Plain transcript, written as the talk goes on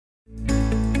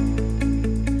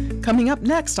Coming up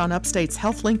next on Upstate's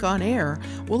HealthLink on Air,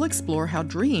 we'll explore how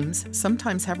dreams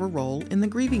sometimes have a role in the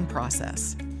grieving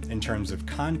process. In terms of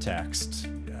context,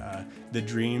 the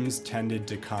dreams tended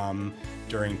to come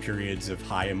during periods of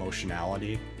high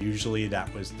emotionality. Usually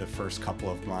that was the first couple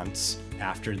of months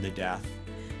after the death.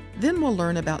 Then we'll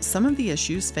learn about some of the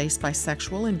issues faced by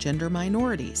sexual and gender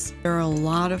minorities. There are a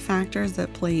lot of factors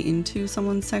that play into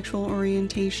someone's sexual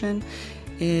orientation.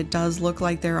 It does look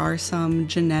like there are some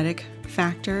genetic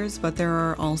factors, but there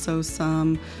are also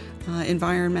some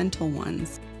environmental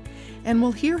ones. And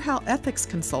we'll hear how ethics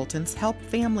consultants help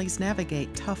families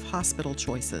navigate tough hospital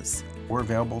choices. We're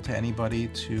available to anybody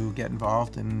to get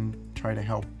involved and try to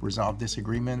help resolve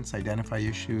disagreements, identify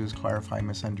issues, clarify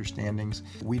misunderstandings.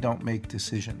 We don't make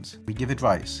decisions. We give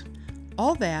advice.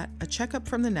 All that, a checkup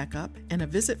from the neck up, and a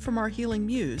visit from our healing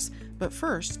muse. But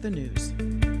first, the news.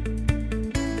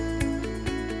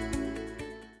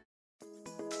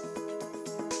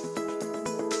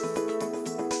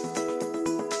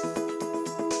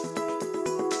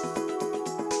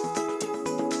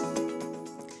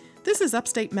 This is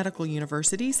Upstate Medical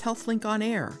University's HealthLink on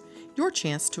Air, your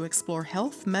chance to explore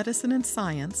health, medicine, and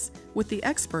science with the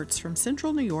experts from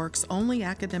Central New York's only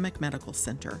academic medical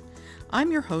center.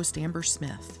 I'm your host, Amber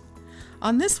Smith.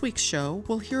 On this week's show,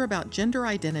 we'll hear about gender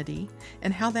identity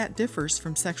and how that differs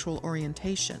from sexual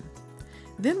orientation.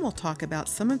 Then we'll talk about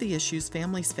some of the issues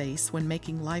families face when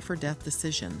making life or death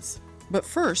decisions. But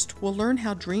first, we'll learn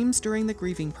how dreams during the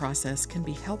grieving process can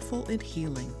be helpful in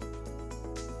healing.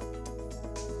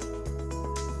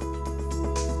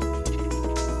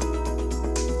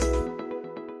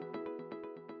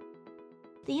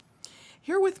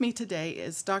 Here with me today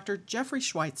is Dr. Jeffrey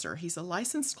Schweitzer. He's a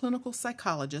licensed clinical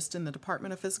psychologist in the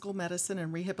Department of Physical Medicine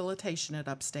and Rehabilitation at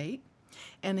Upstate,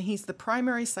 and he's the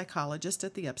primary psychologist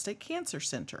at the Upstate Cancer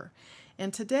Center.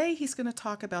 And today he's going to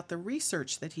talk about the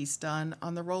research that he's done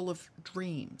on the role of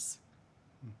dreams.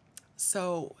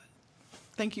 So,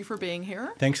 thank you for being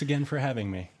here. Thanks again for having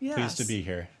me. Yes. Pleased to be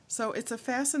here. So, it's a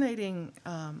fascinating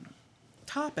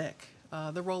topic,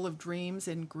 the role of dreams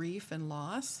in grief and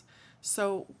loss.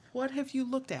 So what have you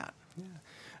looked at?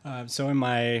 So in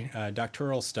my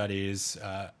doctoral studies,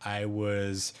 I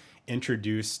was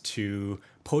introduced to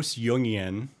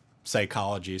post-Jungian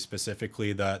psychology,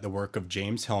 specifically the work of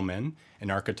James Hillman in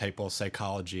archetypal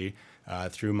psychology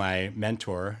through my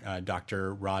mentor,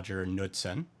 Dr. Roger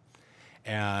Knudsen.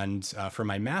 And for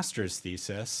my master's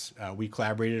thesis, we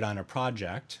collaborated on a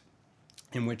project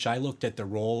in which I looked at the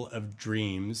role of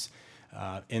dreams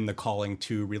in the calling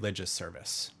to religious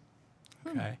service.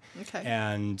 Okay. Okay.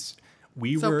 And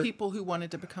we were... So people who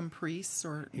wanted to become priests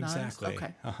or nuns?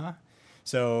 Exactly. Okay.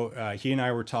 So he and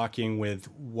I were talking with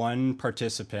one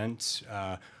participant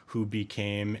who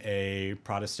became a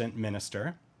Protestant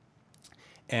minister.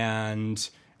 And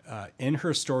in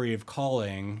her story of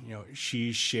calling,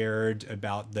 she shared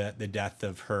about the death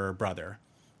of her brother,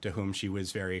 to whom she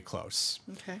was very close.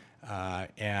 Okay.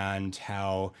 And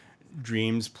how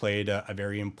dreams played a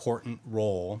very important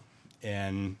role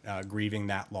in grieving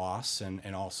that loss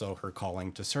and also her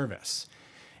calling to service.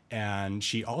 And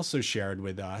she also shared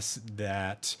with us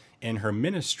that in her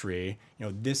ministry,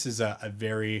 this is a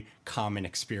very common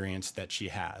experience that she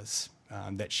has,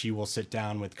 that she will sit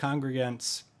down with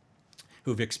congregants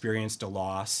who've experienced a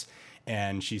loss.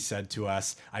 And she said to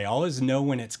us, I always know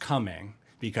when it's coming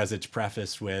because it's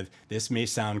prefaced with, this may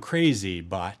sound crazy,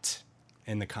 but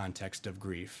in the context of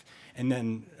grief. And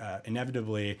then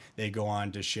inevitably they go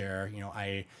on to share,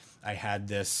 I had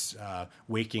this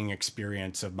waking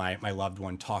experience of my loved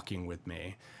one talking with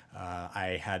me.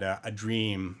 I had a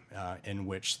dream in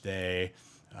which they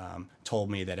told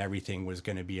me that everything was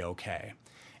going to be okay.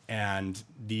 And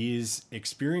these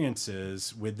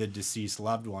experiences with the deceased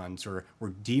loved ones were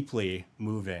deeply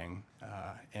moving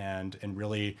and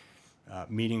really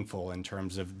meaningful in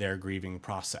terms of their grieving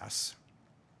process.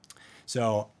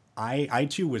 So I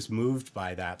too was moved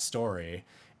by that story,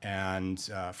 and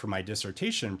for my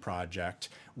dissertation project,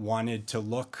 wanted to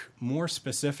look more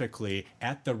specifically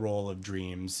at the role of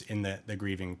dreams in the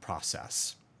grieving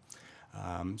process.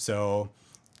 So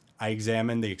I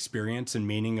examined the experience and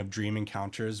meaning of dream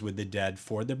encounters with the dead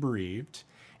for the bereaved,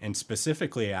 and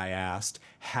specifically I asked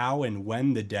how and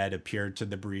when the dead appeared to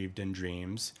the bereaved in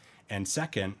dreams, and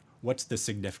second, what's the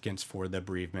significance for the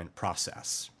bereavement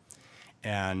process?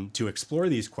 And to explore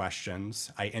these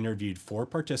questions, I interviewed 4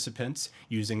 participants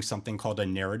using something called a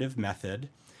narrative method,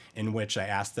 in which I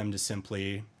asked them to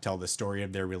simply tell the story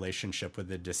of their relationship with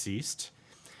the deceased.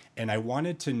 And I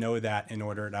wanted to know that in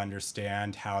order to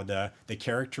understand how the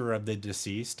character of the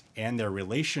deceased and their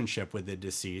relationship with the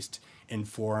deceased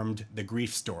informed the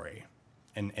grief story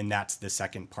And that's the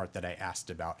second part that I asked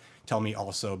about. Tell me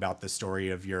also about the story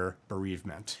of your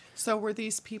bereavement. So were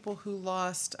these people who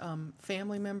lost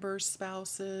family members,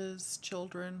 spouses,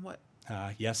 children? What?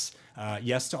 Yes,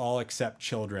 yes to all except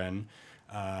children.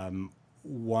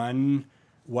 One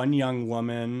young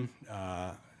woman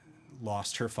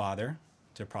lost her father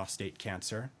to prostate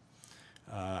cancer.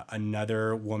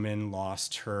 Another woman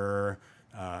lost her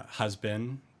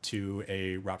husband to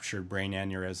a ruptured brain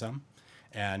aneurysm.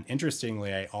 And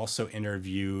interestingly, I also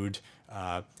interviewed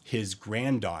his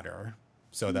granddaughter,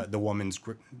 so the woman's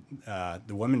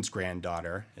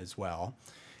granddaughter as well,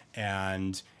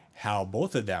 and how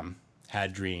both of them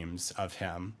had dreams of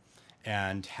him,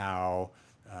 and how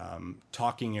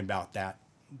talking about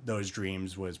those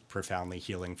dreams was profoundly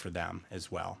healing for them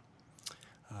as well.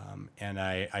 And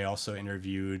I also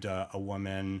interviewed a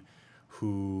woman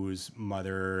whose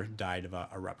mother died of a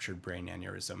ruptured brain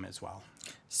aneurysm as well.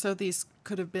 So these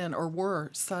could have been or were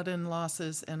sudden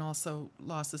losses and also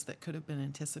losses that could have been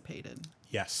anticipated.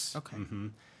 Yes. Okay. Mm-hmm.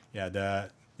 Yeah, the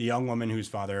young woman whose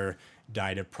father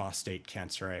died of prostate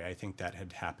cancer, I think that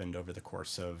had happened over the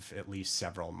course of at least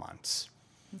several months.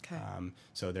 Okay.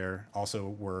 So there also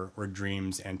were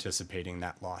dreams anticipating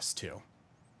that loss too,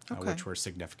 Okay. which were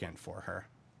significant for her.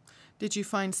 Did you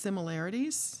find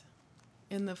similarities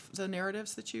in the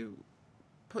narratives that you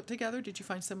put together? Did you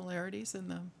find similarities in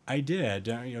them? I did.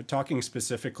 Talking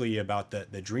specifically about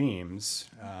the dreams,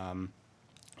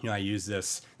 I use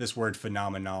this word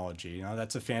phenomenology.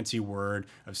 That's a fancy word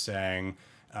of saying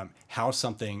how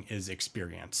something is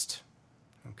experienced.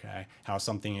 Okay, how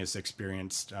something is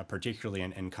experienced, particularly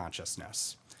in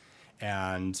consciousness.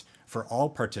 And for all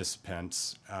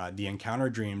participants, the encounter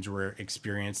dreams were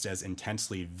experienced as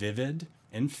intensely vivid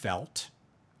and felt,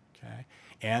 okay,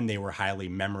 and they were highly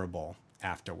memorable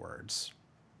afterwards.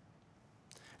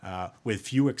 With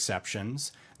few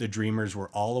exceptions, the dreamers were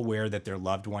all aware that their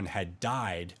loved one had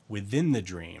died within the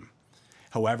dream.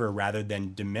 However, rather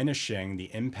than diminishing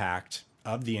the impact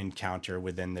of the encounter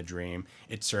within the dream,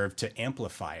 it served to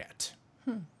amplify it.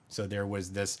 So there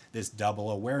was this double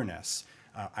awareness.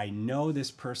 I know this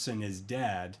person is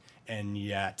dead, and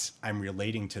yet I'm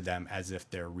relating to them as if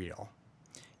they're real.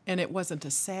 And it wasn't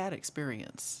a sad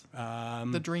experience.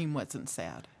 The dream wasn't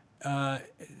sad.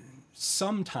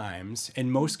 Sometimes, in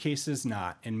most cases,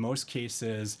 not. In most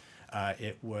cases,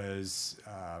 it was,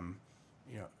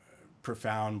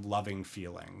 profound, loving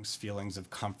feelings of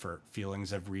comfort,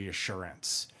 feelings of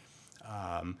reassurance.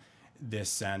 This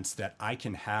sense that I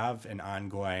can have an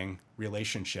ongoing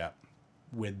relationship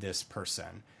with this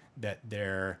person, that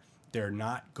they're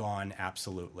not gone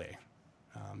absolutely.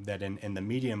 That in the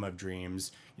medium of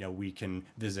dreams, we can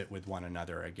visit with one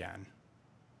another again.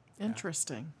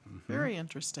 Interesting. Mm-hmm. Very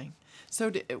interesting.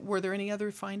 So were there any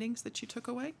other findings that you took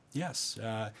away? Yes.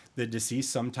 The deceased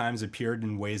sometimes appeared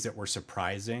in ways that were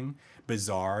surprising,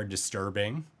 bizarre,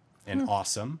 disturbing, and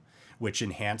awesome, which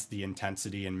enhanced the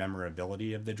intensity and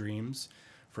memorability of the dreams.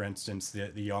 For instance,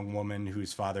 the young woman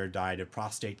whose father died of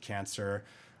prostate cancer,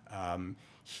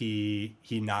 he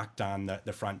knocked on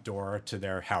the front door to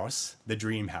their house, the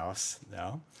dream house,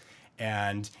 though.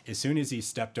 And as soon as he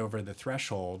stepped over the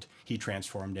threshold, he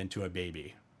transformed into a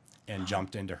baby and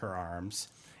jumped into her arms,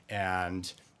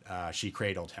 and she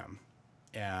cradled him.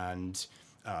 And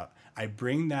I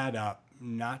bring that up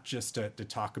not just to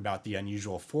talk about the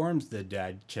unusual forms the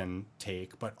dead can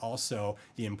take, but also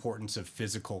the importance of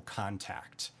physical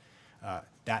contact.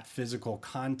 That physical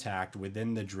contact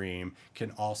within the dream can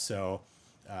also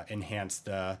enhance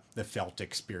the felt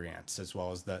experience, as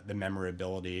well as the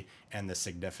memorability and the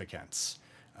significance.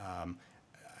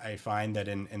 I find that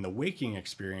in the waking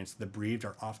experience, the bereaved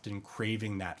are often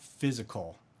craving that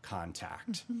physical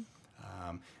contact,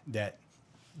 that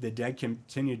the dead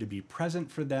continue to be present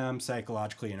for them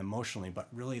psychologically and emotionally, but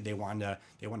really they want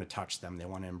to touch them, they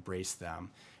want to embrace them,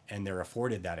 and they're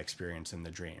afforded that experience in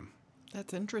the dream.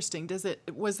 That's interesting.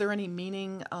 Was there any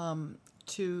meaning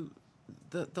to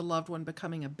the loved one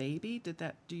becoming a baby?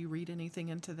 Do you read anything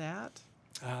into that?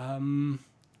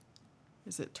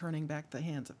 Is it turning back the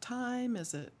hands of time?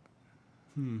 Is it,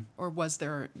 or was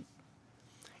there?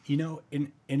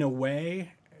 In a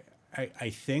way, I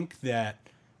think that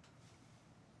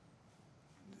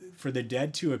for the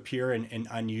dead to appear in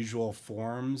unusual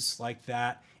forms like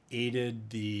that aided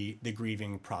the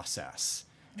grieving process.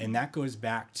 And that goes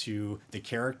back to the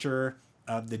character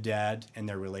of the dead and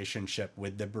their relationship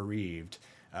with the bereaved.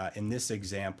 In this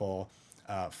example,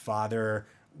 father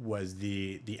was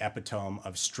the epitome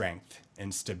of strength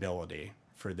and stability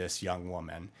for this young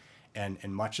woman. And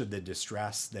much of the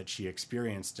distress that she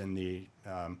experienced in the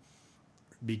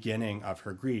beginning of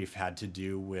her grief had to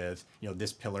do with,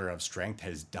 this pillar of strength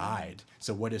has died.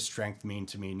 So what does strength mean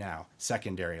to me now?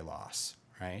 Secondary loss,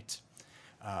 right?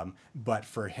 But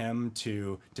for him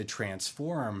to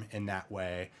transform in that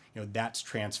way, that's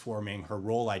transforming her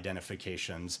role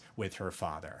identifications with her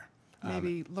father.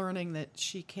 Maybe learning that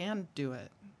she can do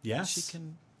it. Yes. She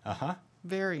can. Uh-huh.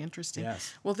 Very interesting.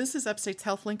 Yes. Well, this is Upstate's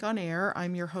HealthLink on Air.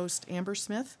 I'm your host, Amber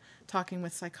Smith, talking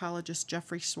with psychologist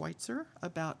Jeffrey Schweitzer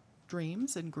about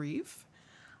dreams and grief.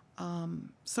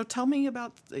 So tell me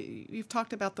about, you've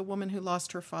talked about the woman who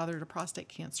lost her father to prostate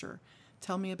cancer.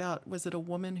 Tell me about, was it a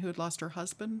woman who had lost her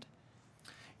husband?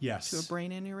 Yes. To a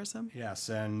brain aneurysm? Yes.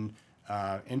 And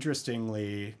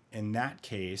interestingly, in that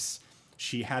case,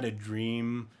 she had a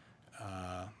dream,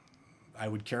 I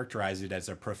would characterize it as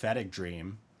a prophetic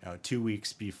dream, 2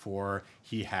 weeks before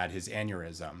he had his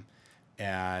aneurysm.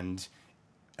 And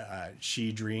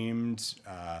she dreamed,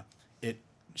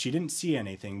 she didn't see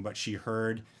anything, but she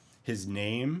heard his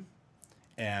name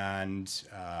and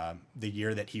the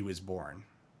year that he was born.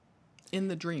 In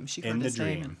the dream, she heard In the his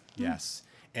name. dream, yes.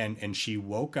 And she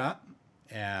woke up,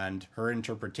 and her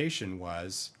interpretation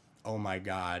was, oh my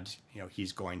God,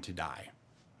 he's going to die.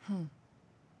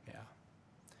 Yeah.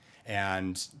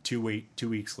 And two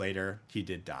weeks later, he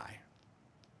did die.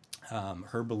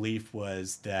 Her belief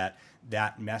was that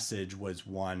message was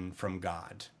one from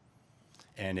God.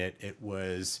 And it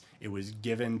was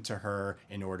given to her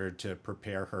in order to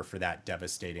prepare her for that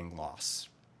devastating loss.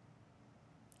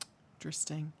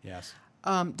 Interesting. Yes.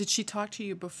 Did she talk to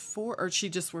you before, or she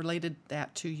just related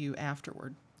that to you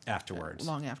afterward? Afterwards.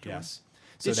 Long afterwards. Yes.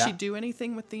 So Did she do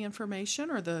anything with the information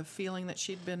or the feeling that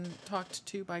she'd been talked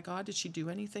to by God? Did she do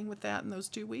anything with that in those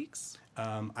 2 weeks?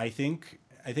 I think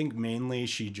mainly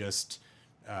she just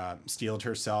steeled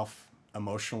herself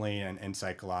emotionally and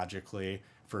psychologically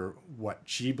for what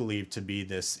she believed to be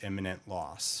this imminent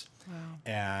loss. Wow.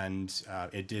 And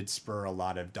it did spur a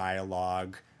lot of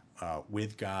dialogue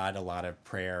with God, a lot of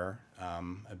prayer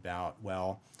about,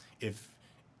 well, if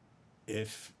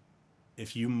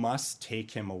you must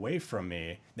take him away from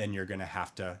me, then you're going to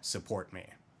have to support me.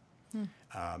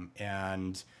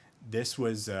 And this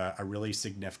was a really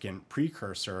significant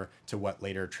precursor to what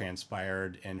later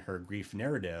transpired in her grief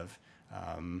narrative,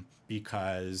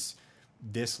 because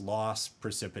this loss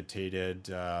precipitated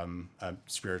a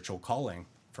spiritual calling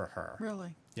for her.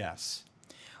 Really? Yes.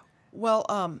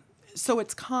 Well, so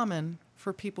it's common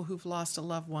for people who've lost a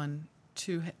loved one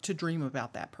to dream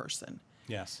about that person.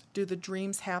 Yes. Do the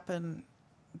dreams happen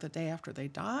the day after they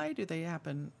die? Do they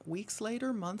happen weeks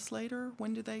later, months later?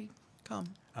 When do they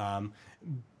come?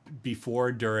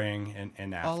 Before, during,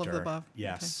 and after. All of the above?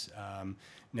 Yes. Okay.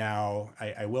 Now,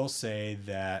 I will say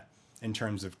that in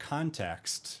terms of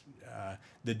context,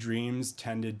 the dreams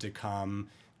tended to come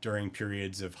during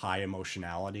periods of high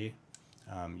emotionality.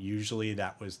 Usually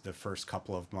that was the first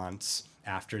couple of months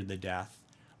after the death,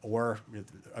 or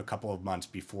a couple of months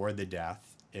before the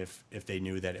death, if they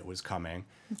knew that it was coming.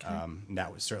 Okay.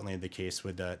 That was certainly the case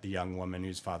with the young woman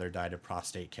whose father died of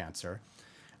prostate cancer.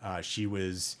 She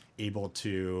was able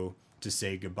to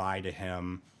say goodbye to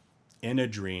him in a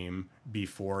dream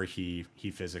before he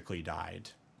physically died,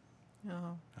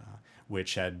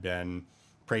 which had been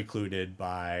precluded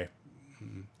by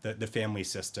the family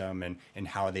system and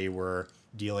how they were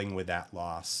dealing with that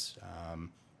loss,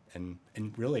 and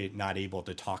really not able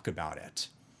to talk about it.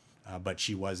 But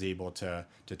she was able to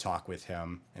talk with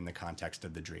him in the context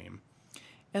of the dream.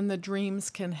 And the dreams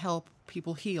can help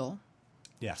people heal.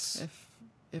 Yes.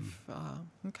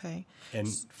 Okay. And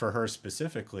for her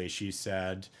specifically, she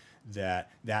said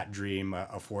that dream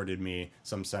afforded me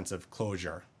some sense of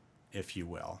closure, if you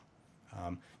will.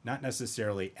 Not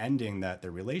necessarily ending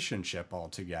the relationship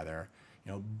altogether,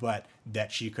 but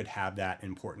that she could have that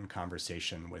important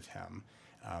conversation with him.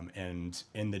 And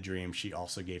in the dream, she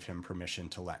also gave him permission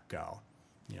to let go.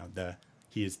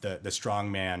 He is the strong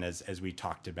man, as we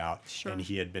talked about, sure. And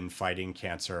he had been fighting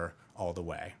cancer all the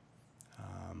way.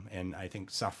 And I think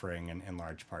suffering in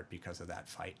large part because of that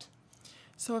fight.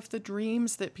 So if the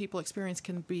dreams that people experience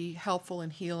can be helpful in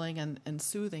healing and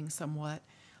soothing somewhat,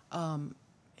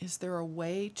 is there a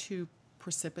way to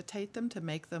precipitate them, to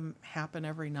make them happen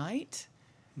every night?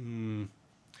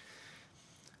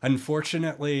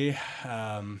 Unfortunately,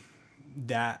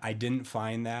 that I didn't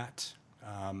find that.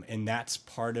 And that's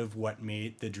part of what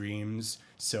made the dreams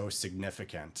so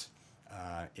significant,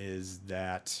 is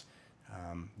that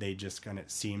they just kind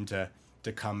of seem to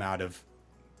come out of,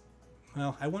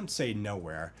 well, I won't say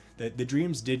nowhere. The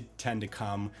dreams did tend to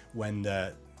come when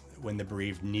the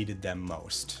bereaved needed them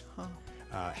most. Huh.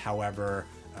 However,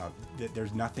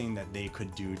 there's nothing that they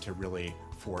could do to really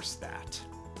force that.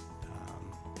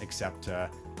 except to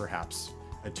perhaps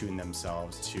attune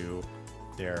themselves to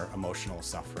their emotional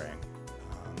suffering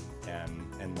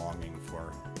and longing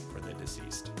for the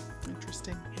deceased.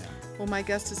 Interesting. Yeah. Well, my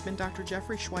guest has been Dr.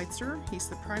 Jeffrey Schweitzer. He's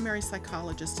the primary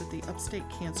psychologist at the Upstate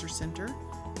Cancer Center.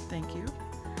 Thank you.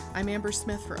 I'm Amber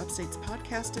Smith for Upstate's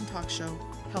podcast and talk show,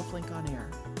 HealthLink on Air.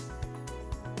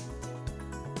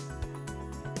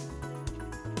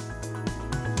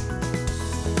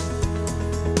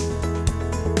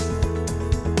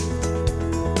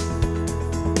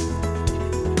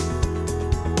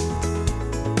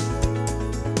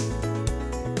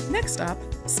 Next up,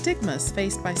 stigmas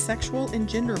faced by sexual and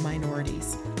gender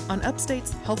minorities on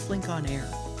Upstate's HealthLink on Air.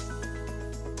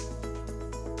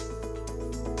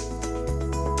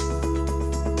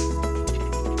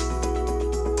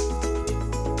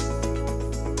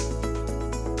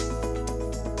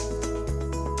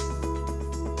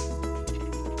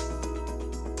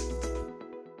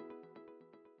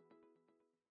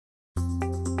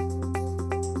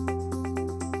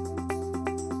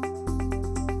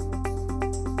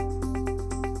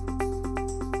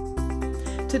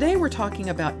 Today we're talking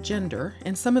about gender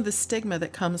and some of the stigma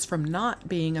that comes from not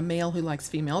being a male who likes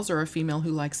females or a female who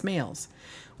likes males.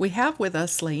 We have with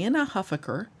us Leanna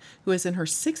Huffaker, who is in her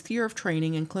 6th year of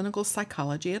training in clinical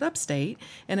psychology at Upstate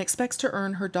and expects to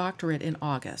earn her doctorate in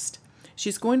August.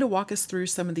 She's going to walk us through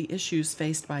some of the issues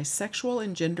faced by sexual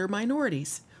and gender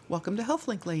minorities. Welcome to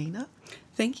HealthLink, Leanna.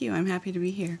 Thank you. I'm happy to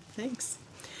be here. Thanks.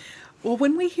 Well,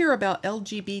 when we hear about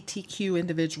LGBTQ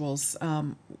individuals,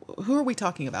 who are we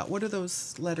talking about? What do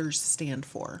those letters stand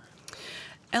for?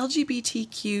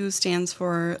 LGBTQ stands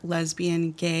for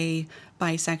lesbian, gay,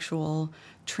 bisexual,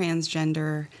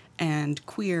 transgender, and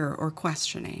queer or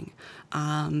questioning.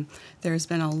 There's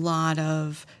been a lot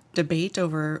of debate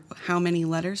over how many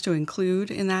letters to include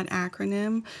in that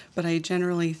acronym, but I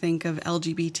generally think of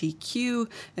LGBTQ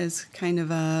as kind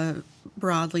of a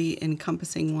broadly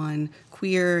encompassing one.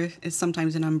 Queer is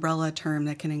sometimes an umbrella term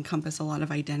that can encompass a lot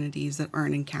of identities that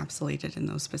aren't encapsulated in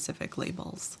those specific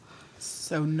labels.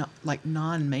 So, like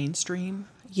non-mainstream?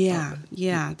 Yeah.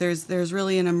 There's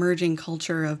really an emerging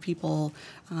culture of people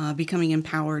becoming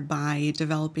empowered by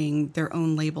developing their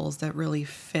own labels that really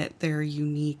fit their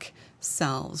unique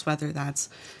selves, whether that's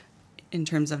in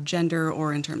terms of gender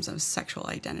or in terms of sexual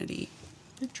identity.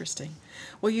 Interesting.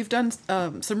 Well, you've done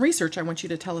some research I want you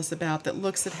to tell us about that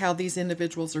looks at how these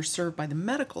individuals are served by the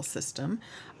medical system,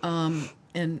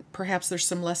 and perhaps there's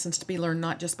some lessons to be learned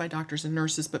not just by doctors and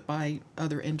nurses, but by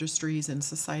other industries and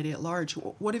society at large.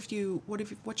 What's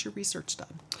your research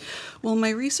done? Well, my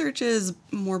research is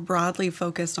more broadly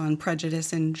focused on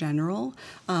prejudice in general,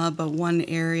 but one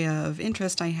area of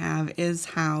interest I have is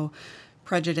how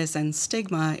prejudice and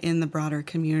stigma in the broader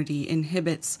community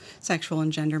inhibits sexual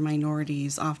and gender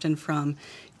minorities, often from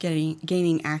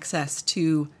gaining access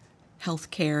to health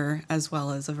care as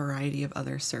well as a variety of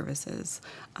other services.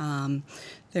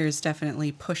 There's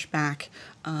definitely pushback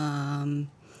from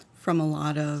a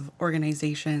lot of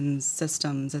organizations,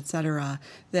 systems, etc.,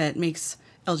 that makes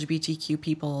LGBTQ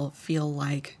people feel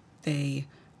like they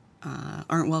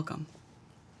aren't welcome.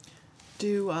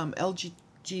 Do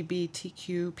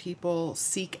LGBTQ people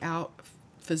seek out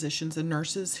physicians and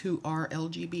nurses who are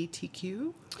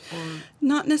LGBTQ? Or?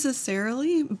 Not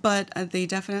necessarily, but they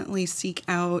definitely seek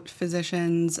out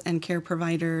physicians and care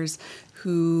providers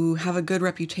who have a good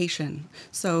reputation.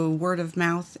 So word of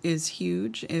mouth is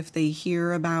huge. If they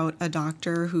hear about a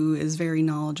doctor who is very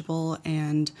knowledgeable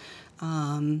and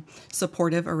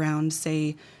supportive around,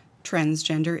 say,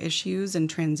 transgender issues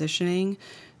and transitioning,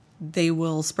 they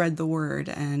will spread the word,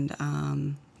 and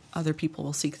other people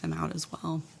will seek them out as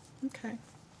well. Okay.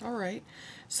 All right.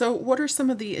 So what are some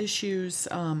of the issues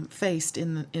faced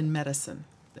in medicine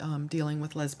dealing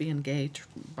with lesbian, gay,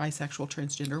 bisexual,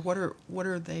 transgender? What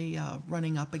are they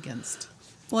running up against?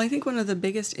 Well, I think one of the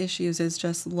biggest issues is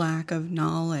just lack of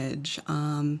knowledge.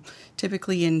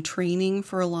 Typically in training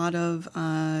for a lot of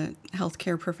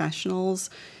healthcare professionals,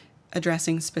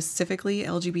 addressing specifically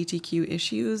LGBTQ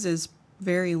issues is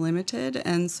very limited,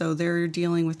 and so they're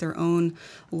dealing with their own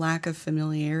lack of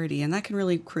familiarity, and that can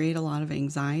really create a lot of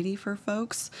anxiety for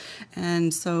folks.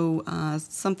 And so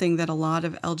something that a lot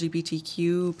of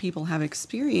LGBTQ people have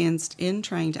experienced in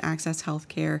trying to access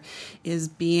healthcare is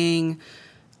being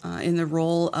in the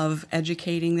role of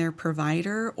educating their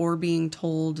provider, or being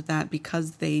told that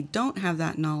because they don't have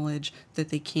that knowledge that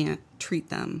they can't treat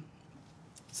them.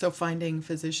 So finding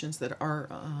physicians that are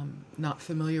not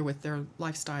familiar with their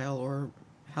lifestyle or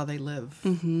how they live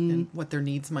and what their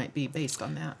needs might be based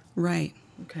on that. Right.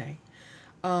 Okay.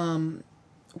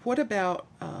 What about,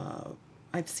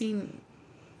 I've seen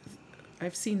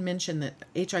I've seen mention that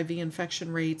HIV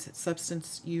infection rates,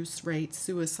 substance use rates,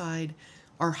 suicide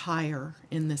are higher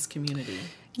in this community.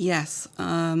 Yes,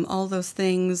 all those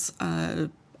things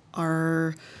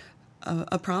are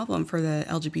a problem for the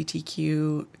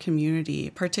LGBTQ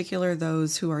community, particularly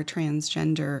those who are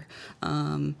transgender.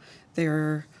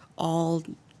 They're all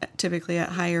typically at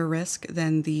higher risk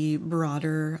than the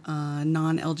broader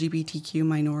non-LGBTQ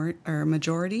minority or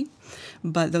majority,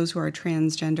 but those who are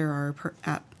transgender are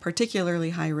at particularly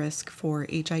high risk for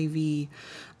HIV,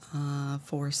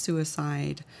 for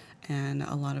suicide, and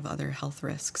a lot of other health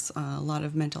risks, a lot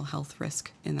of mental health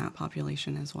risk in that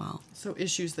population as well. So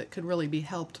issues that could really be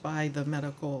helped by the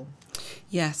medical.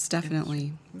 Yes,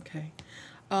 definitely. Okay.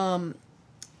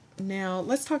 Now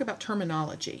let's talk about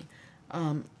terminology.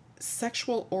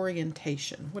 Sexual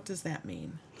orientation. What does that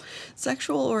mean?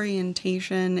 Sexual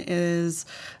orientation is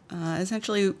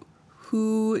essentially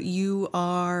who you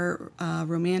are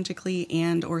romantically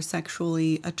and or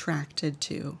sexually attracted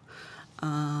to.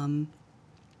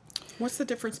 What's the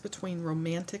difference between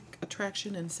romantic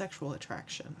attraction and sexual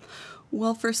attraction?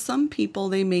 Well, for some people,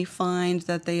 they may find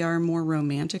that they are more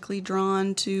romantically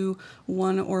drawn to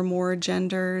one or more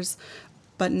genders,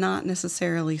 but not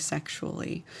necessarily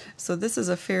sexually. So this is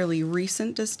a fairly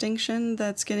recent distinction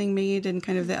that's getting made in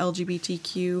kind of the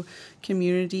LGBTQ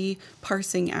community,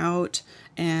 parsing out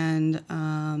and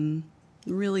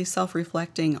really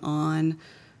self-reflecting on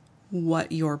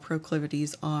what your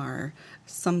proclivities are.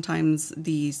 Sometimes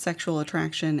the sexual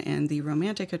attraction and the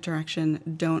romantic attraction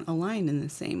don't align in the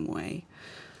same way.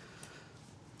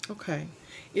 Okay.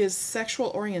 Is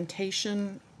sexual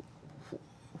orientation,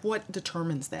 what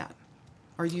determines that?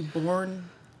 Are you born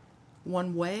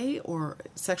one way or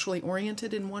sexually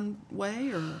oriented in one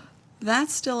way, or?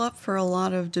 That's still up for a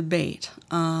lot of debate.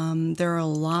 There are a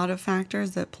lot of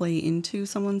factors that play into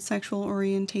someone's sexual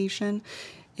orientation.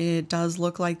 It does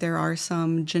look like there are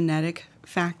some genetic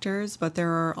factors, but there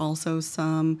are also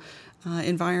some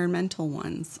environmental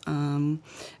ones. And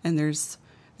there's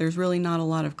really not a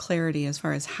lot of clarity as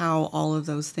far as how all of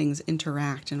those things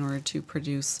interact in order to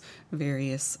produce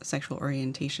various sexual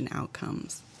orientation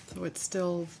outcomes. So it's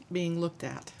still being looked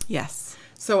at. Yes.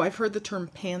 So I've heard the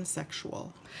term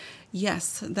pansexual.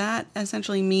 Yes, that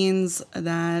essentially means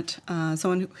that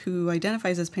someone who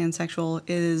identifies as pansexual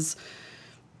is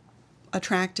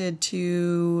attracted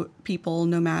to people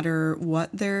no matter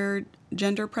what their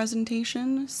gender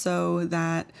presentation. So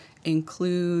that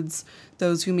includes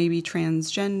those who may be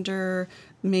transgender,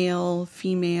 male,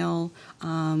 female.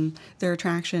 Their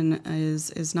attraction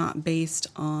is not based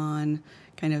on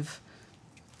kind of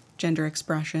gender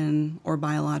expression or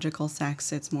biological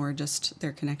sex. It's more just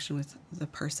their connection with the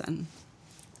person.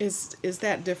 Is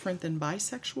that different than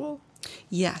bisexual?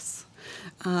 Yes.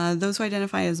 Those who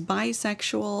identify as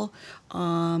bisexual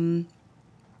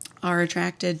are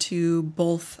attracted to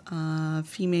both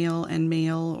female and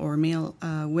male, or male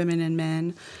women and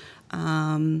men.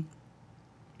 And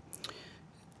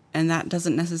that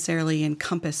doesn't necessarily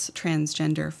encompass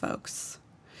transgender folks.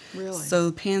 Really?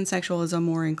 So pansexual is a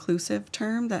more inclusive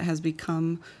term that has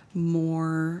become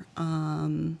more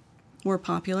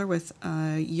popular with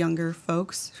younger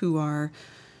folks who are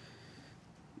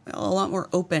a lot more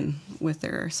open with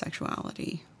their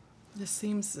sexuality. This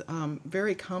seems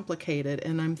very complicated,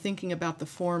 and I'm thinking about the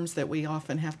forms that we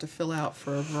often have to fill out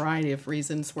for a variety of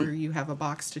reasons where you have a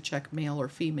box to check male or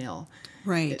female.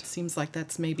 Right. It seems like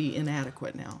that's maybe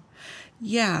inadequate now.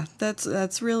 Yeah,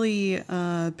 that's really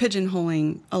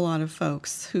pigeonholing a lot of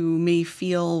folks who may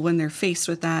feel when they're faced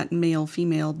with that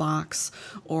male-female box,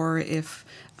 or if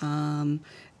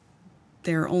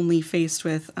they're only faced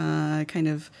with kind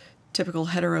of typical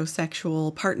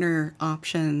heterosexual partner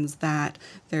options, that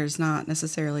there's not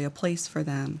necessarily a place for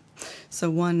them. So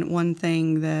one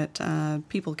thing that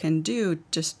people can do,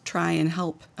 just try and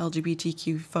help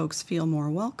LGBTQ folks feel more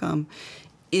welcome,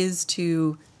 is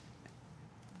to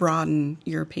broaden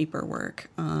your paperwork.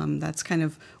 That's kind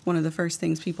of one of the first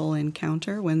things people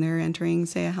encounter when they're entering,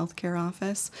 say, a healthcare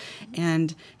office.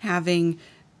 And having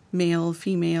male,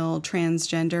 female,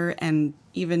 transgender, and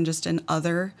even just an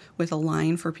other with a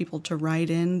line for people to write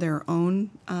in their own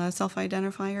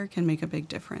self-identifier can make a big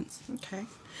difference. Okay.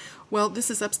 Well, this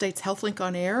is Upstate's HealthLink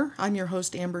on Air. I'm your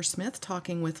host, Amber Smith,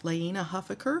 talking with Laina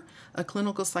Huffaker, a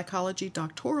clinical psychology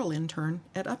doctoral intern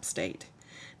at Upstate.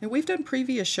 Now, we've done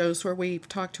previous shows where we've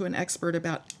talked to an expert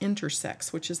about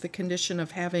intersex, which is the condition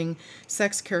of having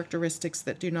sex characteristics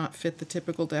that do not fit the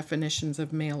typical definitions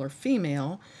of male or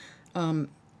female.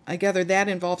 I gather that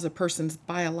involves a person's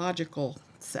biological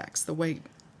sex, the way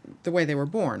they were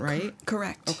born, right?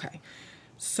 Correct. Okay.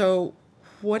 So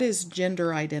what is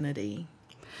gender identity?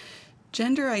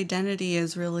 Gender identity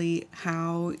is really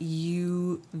how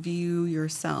you view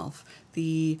yourself,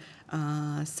 the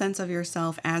sense of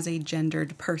yourself as a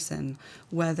gendered person,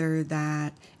 whether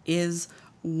that is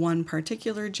one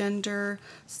particular gender.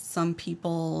 Some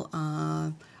people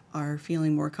are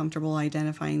feeling more comfortable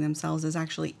identifying themselves as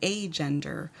actually a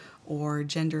gender, or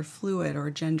gender fluid,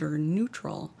 or gender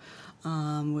neutral,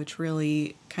 which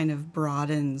really kind of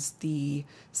broadens the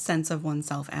sense of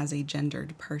oneself as a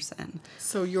gendered person.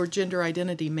 So your gender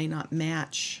identity may not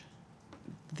match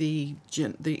the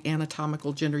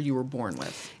anatomical gender you were born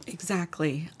with.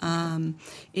 Exactly.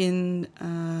 In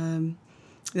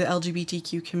the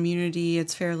LGBTQ community,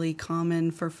 it's fairly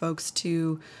common for folks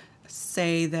to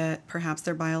say that perhaps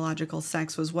their biological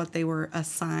sex was what they were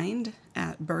assigned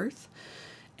at birth.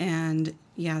 And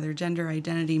yeah, their gender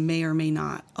identity may or may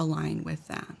not align with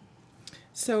that.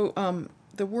 So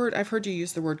I've heard you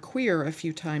use the word queer a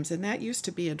few times, and that used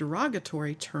to be a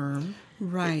derogatory term.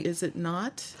 Right. Is it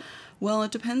not? Well,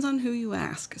 it depends on who you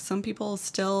ask. Some people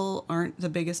still aren't the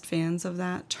biggest fans of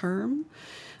that term.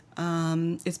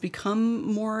 It's become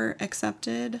more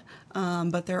accepted,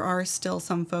 but there are still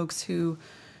some folks who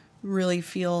really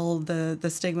feel the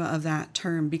stigma of that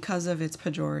term because of its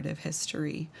pejorative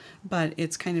history. But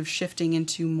it's kind of shifting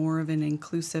into more of an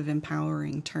inclusive,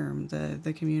 empowering term.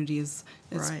 The community is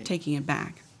Right. taking it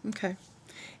back. Okay.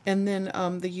 And then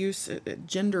the use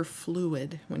gender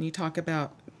fluid, when you talk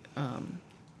about,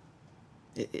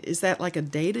 is that like a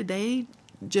day-to-day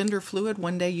gender fluid?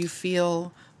 One day you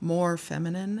feel more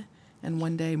feminine and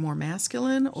one day more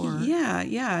masculine, or?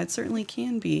 Yeah, it certainly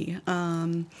can be.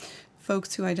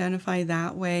 Folks who identify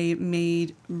that way may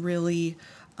really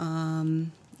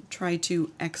try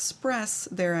to express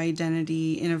their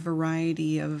identity in a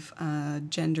variety of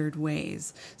gendered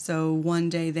ways. So one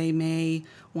day they may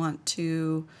want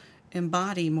to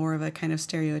embody more of a kind of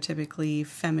stereotypically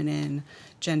feminine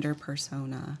gender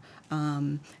persona.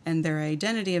 And their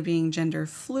identity of being gender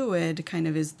fluid kind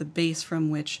of is the base from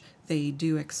which they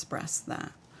do express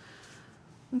that.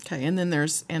 Okay, and then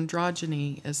there's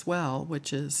androgyny as well,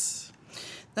 which is...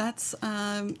 That's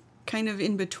kind of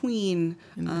in between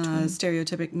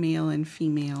stereotypic male and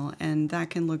female, and that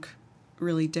can look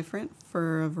really different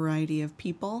for a variety of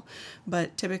people.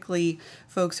 But typically,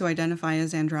 folks who identify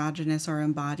as androgynous are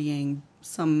embodying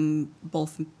some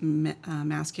both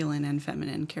masculine and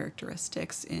feminine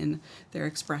characteristics in their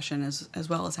expression, as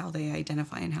well as how they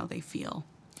identify and how they feel.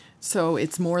 So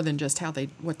it's more than just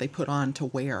what they put on to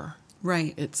wear.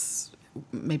 Right. It's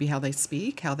maybe how they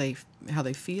speak, how they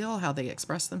feel, how they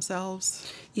express themselves.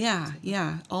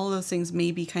 Yeah. All of those things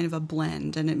may be kind of a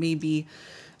blend, and it may be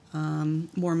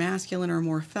more masculine or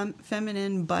more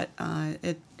feminine, but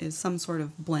it is some sort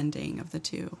of blending of the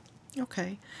two.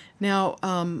 Okay. Now,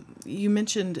 you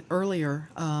mentioned earlier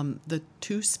the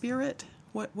Two-Spirit.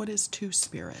 What is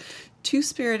Two-Spirit?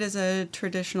 Two-Spirit is a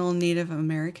traditional Native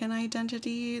American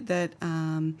identity that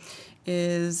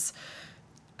is...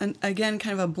 again,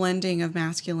 kind of a blending of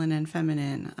masculine and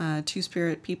feminine.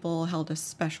 Two-Spirit people held a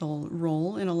special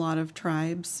role in a lot of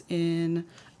tribes in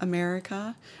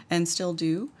America and still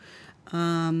do.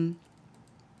 And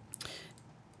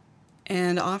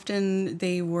often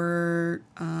they were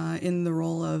in the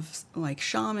role of like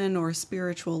shaman or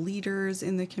spiritual leaders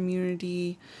in the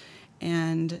community.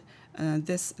 And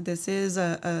this is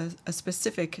a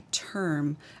specific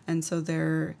term, and so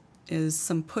there is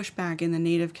some pushback in the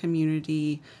Native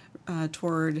community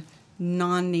toward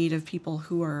non-Native people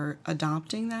who are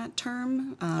adopting that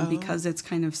term because it's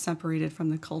kind of separated from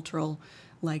the cultural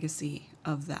legacy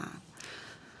of that.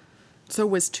 So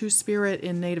was Two-Spirit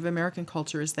in Native American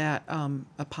culture, is that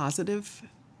a positive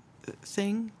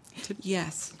thing?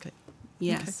 Yes. Okay.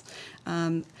 Yes.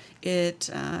 Okay.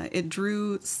 It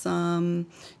drew some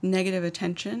negative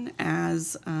attention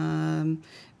as the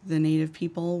Native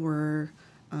people were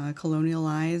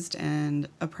colonialized and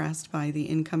oppressed by the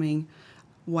incoming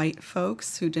white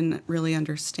folks who didn't really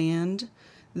understand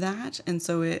that. And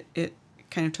so it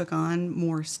kind of took on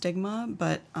more stigma,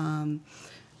 but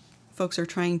folks are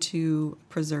trying to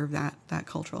preserve that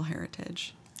cultural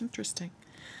heritage. Interesting.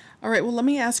 All right, well, let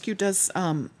me ask you, does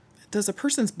a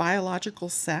person's biological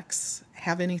sex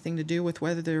have anything to do with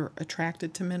whether they're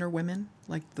attracted to men or women?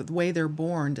 Like the way they're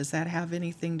born, does that have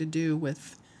anything to do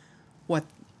with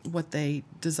what they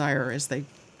desire as they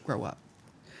grow up?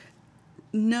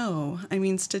 No. I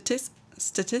mean,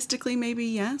 statistically maybe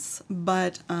yes,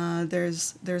 but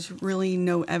there's really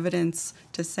no evidence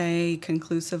to say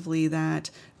conclusively that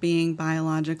being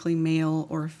biologically male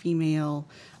or female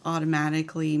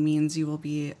automatically means you will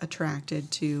be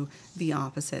attracted to the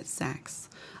opposite sex.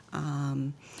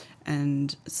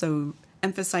 And so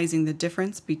emphasizing the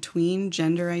difference between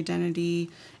gender identity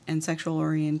and sexual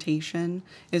orientation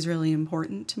is really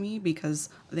important to me because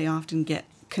they often get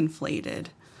conflated.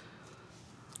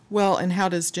 Well, and how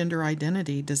does gender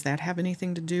identity, does that have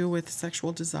anything to do with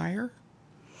sexual desire?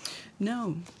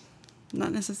 No,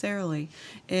 not necessarily.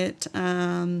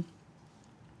 Gender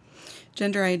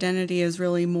identity is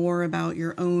really more about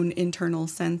your own internal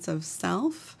sense of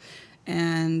self,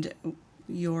 and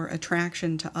your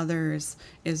attraction to others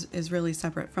is really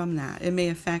separate from that. It may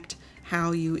affect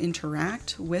how you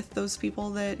interact with those people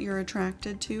that you're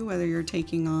attracted to, whether you're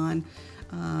taking on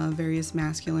various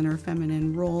masculine or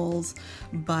feminine roles,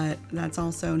 but that's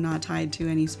also not tied to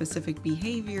any specific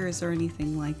behaviors or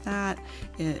anything like that.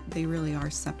 They really are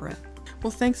separate.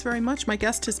 Well, thanks very much. My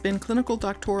guest has been clinical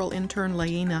doctoral intern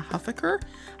Laina Huffaker.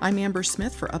 I'm Amber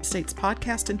Smith for Upstate's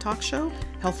podcast and talk show,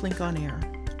 HealthLink on Air.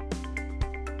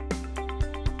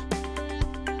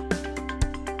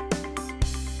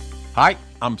 Hi,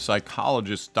 I'm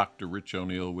psychologist Dr. Rich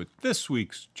O'Neill with this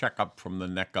week's Checkup from the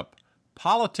Neck Up,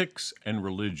 Politics and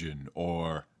Religion,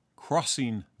 or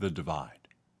Crossing the Divide.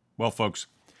 Well, folks,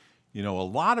 you know, a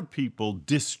lot of people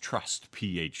distrust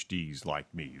PhDs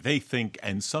like me. They think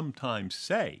and sometimes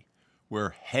say we're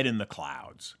head in the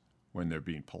clouds when they're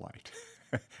being polite.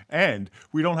 And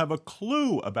we don't have a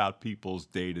clue about people's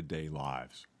day-to-day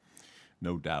lives.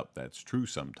 No doubt that's true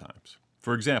sometimes.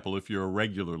 For example, if you're a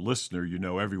regular listener, you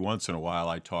know every once in a while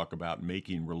I talk about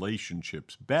making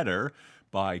relationships better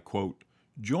by, quote,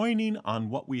 joining on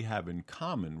what we have in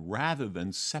common rather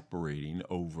than separating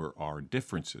over our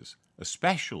differences,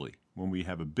 especially when we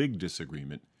have a big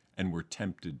disagreement and we're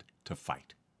tempted to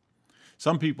fight.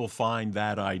 Some people find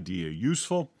that idea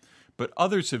useful, but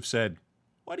others have said,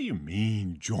 what do you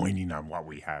mean joining on what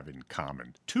we have in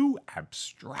common? Too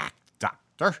abstract,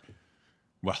 doctor.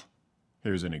 Well,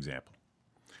 here's an example.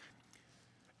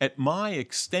 At my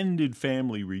extended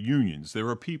family reunions, there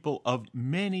are people of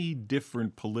many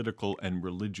different political and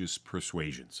religious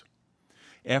persuasions.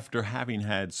 After having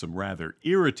had some rather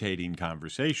irritating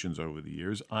conversations over the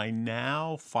years, I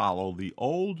now follow the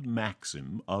old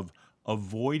maxim of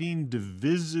avoiding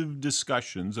divisive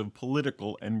discussions of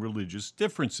political and religious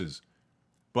differences.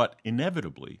 But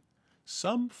inevitably,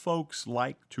 some folks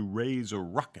like to raise a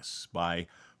ruckus by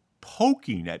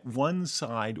poking at one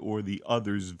side or the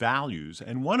other's values,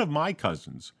 and one of my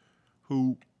cousins,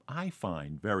 who I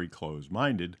find very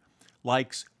close-minded,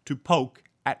 likes to poke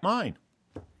at mine.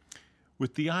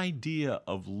 With the idea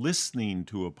of listening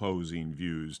to opposing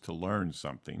views to learn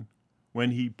something, when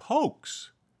he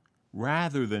pokes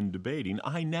rather than debating,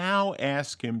 I now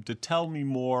ask him to tell me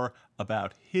more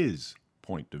about his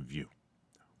point of view,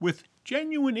 with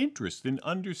genuine interest in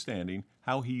understanding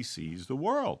how he sees the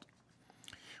world.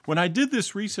 When I did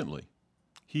this recently,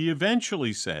 he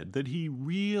eventually said that he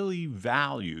really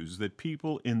values that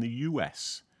people in the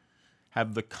U.S.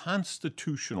 have the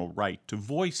constitutional right to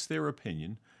voice their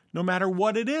opinion no matter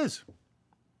what it is.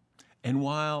 And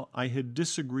while I had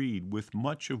disagreed with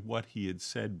much of what he had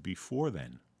said before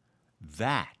then,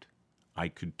 that I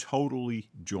could totally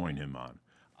join him on.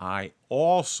 I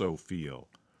also feel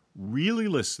really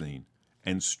listening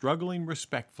and struggling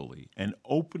respectfully and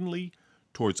openly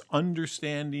towards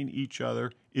understanding each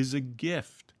other is a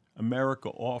gift America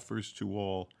offers to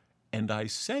all, and I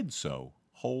said so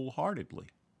wholeheartedly.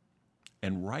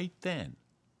 And right then,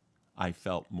 I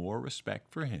felt more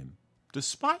respect for him,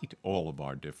 despite all of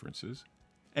our differences,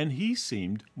 and he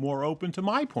seemed more open to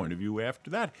my point of view after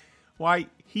that. Why,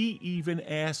 he even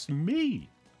asked me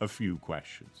a few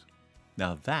questions.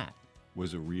 Now that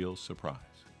was a real surprise.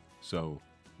 So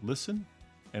listen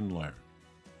and learn.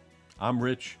 I'm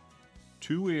Rich.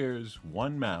 2 ears,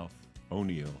 1 mouth,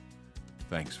 O'Neill.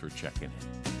 Thanks for checking in.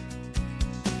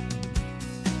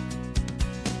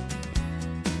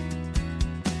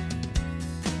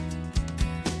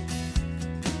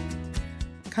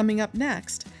 Coming up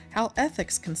next, how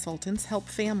ethics consultants help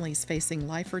families facing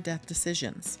life or death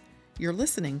decisions. You're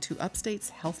listening to Upstate's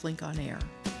HealthLink on Air.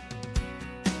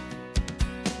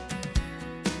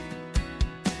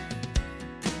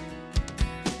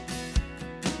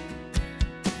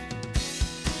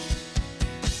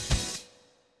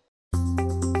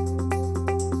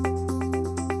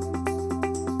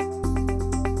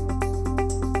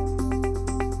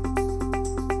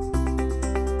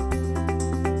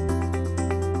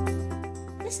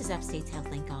 This is Upstate's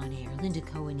HealthLink On Air. Linda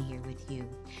Cohen here with you.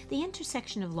 The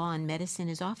intersection of law and medicine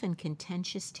is often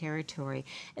contentious territory,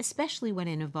 especially when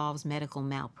it involves medical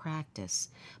malpractice.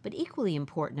 But equally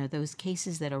important are those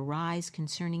cases that arise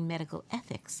concerning medical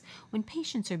ethics when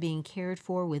patients are being cared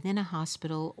for within a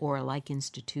hospital or a like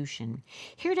institution.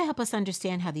 Here to help us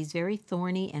understand how these very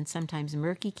thorny and sometimes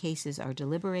murky cases are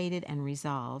deliberated and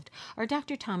resolved are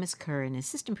Dr. Thomas Curran,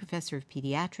 Assistant Professor of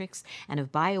Pediatrics and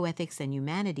of Bioethics and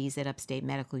Humanities at Upstate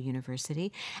Medical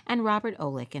University, and Robert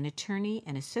Olick, an attorney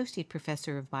and associate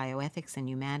professor of bioethics and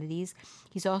humanities.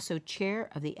 He's also chair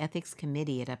of the ethics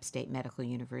committee at Upstate Medical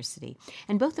University.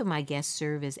 And both of my guests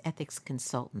serve as ethics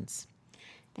consultants.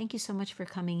 Thank you so much for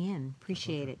coming in.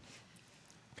 Appreciate it.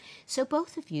 So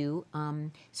both of you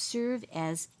serve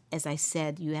as I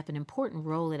said, you have an important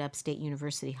role at Upstate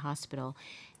University Hospital.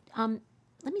 Let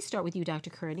me start with you, Dr.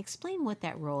 Curran. Explain what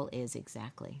that role is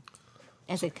exactly.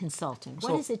 As a consultant,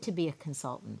 what is it to be a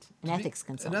consultant, an ethics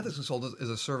consultant? An ethics consultant is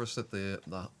a service that the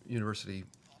university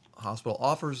hospital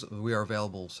offers. We are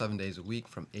available 7 days a week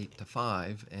from 8 to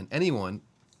 5, and anyone,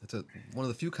 it's one of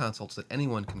the few consults that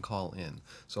anyone can call in.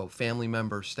 So family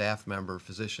member, staff member,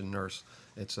 physician, nurse,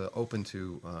 it's open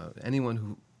to anyone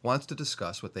who wants to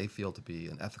discuss what they feel to be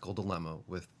an ethical dilemma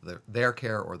with their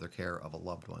care or the care of a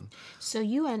loved one. So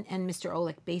you and Mr.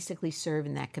 Olick basically serve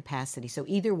in that capacity. So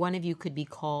either one of you could be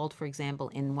called, for example,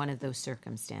 in one of those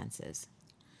circumstances.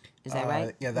 Is that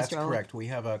right? Yeah, that's Mr. correct. We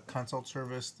have a consult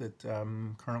service that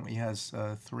currently has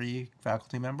 3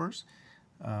 faculty members,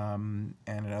 and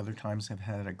at other times have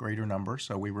had a greater number.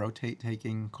 So we rotate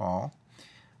taking call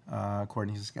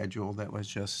according to the schedule that was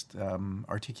just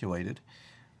articulated.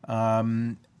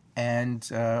 And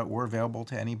we're available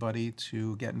to anybody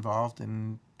to get involved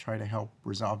and try to help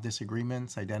resolve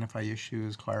disagreements, identify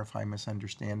issues, clarify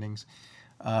misunderstandings.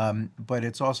 But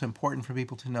it's also important for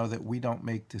people to know that we don't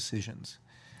make decisions.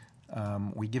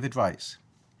 We give advice,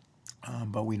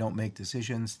 but we don't make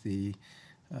decisions. The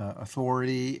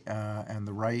authority and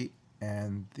the right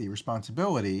and the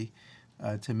responsibility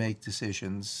to make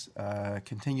decisions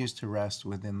continues to rest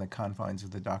within the confines of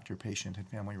the doctor-patient and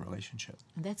family relationship.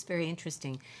 That's very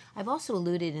interesting. I've also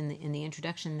alluded in the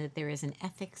introduction that there is an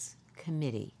ethics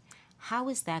committee. How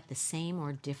is that the same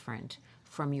or different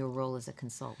from your role as a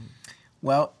consultant?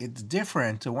 Well, it's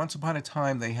different. Once upon a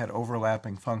time, they had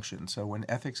overlapping functions. So when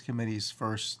ethics committees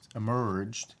first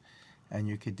emerged, and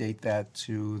you could date that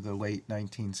to the late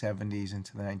 1970s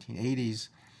into the 1980s,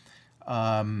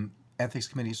 ethics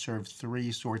committees served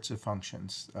 3 sorts of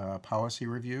functions: policy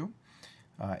review,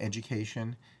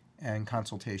 education, and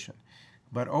consultation.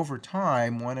 But over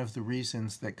time, one of the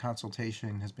reasons that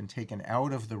consultation has been taken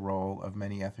out of the role of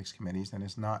many ethics committees and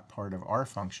is not part of our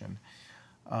function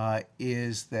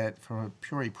is that from a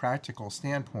purely practical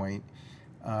standpoint,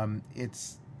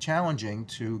 it's challenging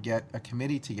to get a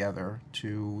committee together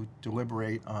to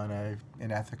deliberate on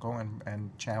an ethical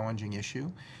and challenging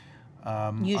issue.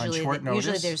 Usually, on short notice.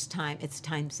 Usually there's time. It's a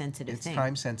time-sensitive thing. It's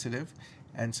time-sensitive.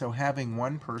 And so having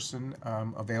one person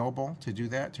available to do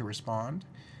that, to respond,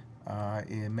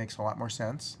 it makes a lot more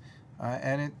sense.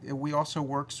 And we also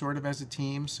work sort of as a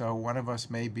team, so one of us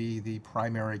may be the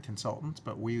primary consultant,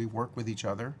 but we work with each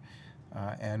other,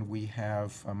 and we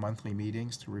have monthly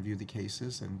meetings to review the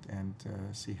cases and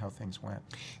see how things went.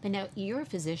 But now, you're a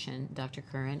physician, Dr.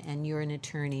 Curran, and you're an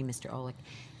attorney, Mr. Olick.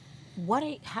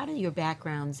 How do your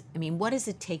backgrounds, what does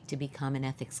it take to become an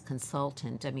ethics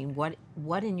consultant?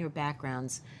 What in your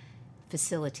backgrounds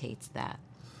facilitates that?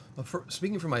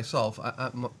 Speaking for myself,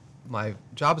 my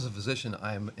job as a physician,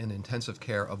 I'm in intensive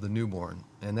care of the newborn,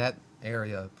 and that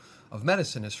area of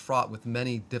medicine is fraught with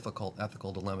many difficult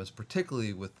ethical dilemmas,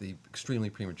 particularly with the extremely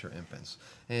premature infants.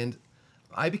 And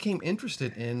I became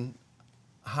interested in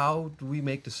how do we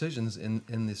make decisions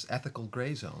in this ethical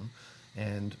gray zone,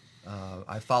 and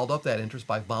I followed up that interest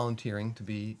by volunteering to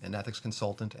be an ethics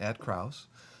consultant at Krause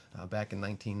back in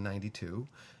 1992,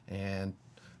 and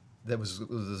that was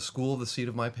the school of the seat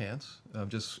of my pants,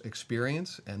 just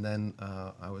experience. And then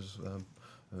I was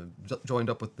joined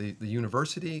up with the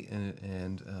university,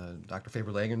 and Dr.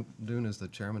 Faber Lagendoon is the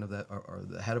chairman of that, or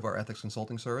the head of our ethics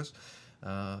consulting service.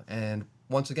 And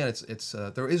once again, it's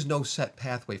there is no set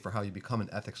pathway for how you become an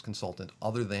ethics consultant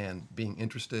other than being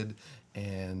interested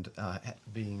and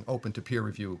being open to peer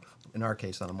review, in our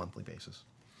case, on a monthly basis.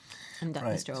 And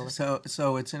Right. Mr. Olick.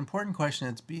 So it's an important question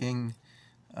that's being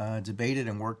debated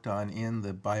and worked on in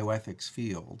the bioethics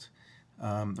field.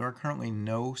 There are currently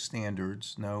no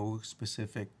standards, no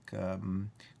specific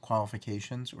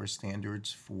qualifications or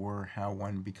standards for how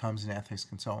one becomes an ethics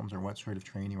consultant or what sort of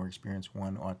training or experience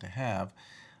one ought to have.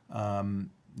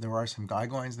 There are some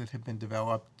guidelines that have been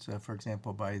developed, for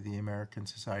example, by the American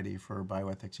Society for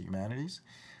Bioethics and Humanities,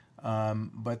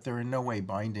 but they're in no way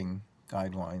binding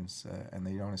guidelines, and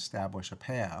they don't establish a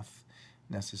path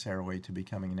necessarily to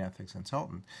becoming an ethics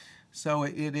consultant. So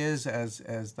it is,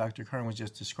 as Dr. Kern was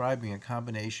just describing, a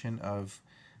combination of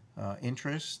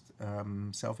interest,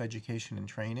 self-education and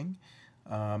training,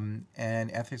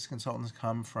 and ethics consultants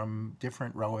come from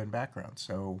different relevant backgrounds.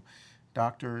 So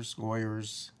doctors,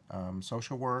 lawyers,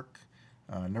 social work,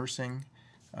 nursing,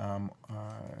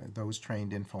 those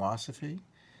trained in philosophy,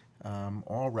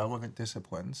 all relevant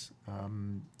disciplines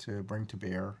to bring to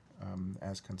bear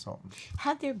as consultants.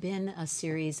 Have there been a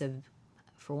series of,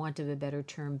 for want of a better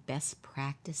term, best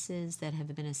practices that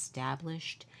have been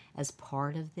established as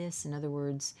part of this? In other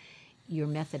words, your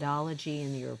methodology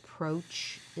and your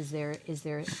approach, is there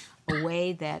a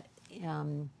way that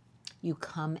you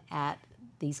come at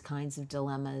these kinds of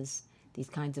dilemmas, these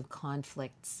kinds of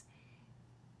conflicts,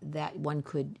 that one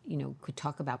could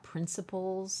talk about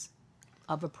principles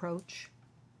of approach?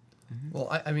 Well,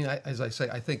 I mean, as I say,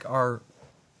 I think our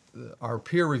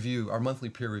peer review, our monthly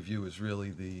peer review, is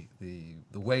really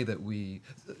the way that we,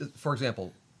 for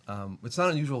example, it's not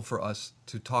unusual for us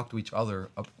to talk to each other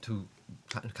to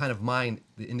kind of mine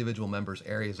the individual members'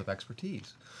 areas of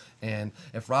expertise. And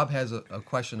if Rob has a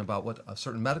question about what a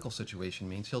certain medical situation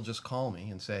means, he'll just call me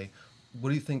and say, what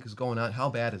do you think is going on? How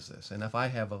bad is this? And if I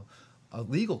have a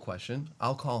legal question,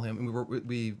 I'll call him, and we're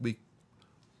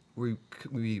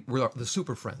the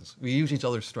super friends. We use each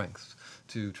other's strengths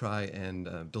to try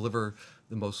and deliver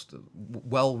the most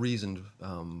well-reasoned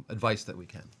advice that we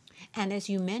can. And as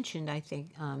you mentioned, I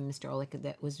think, Mr. Olick,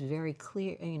 that was very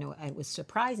clear, it was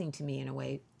surprising to me in a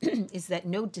way, is that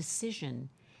no decision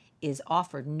is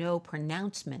offered, no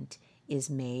pronouncement is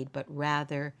made, but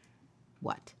rather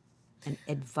what? An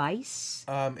advice?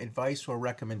 Advice or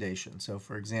recommendation. So,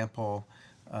 for example,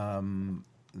 the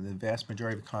vast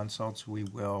majority of consults, we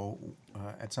will,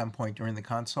 at some point during the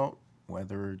consult,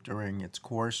 whether during its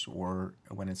course or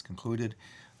when it's concluded,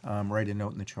 write a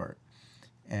note in the chart.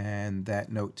 And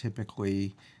that note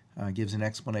typically gives an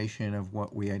explanation of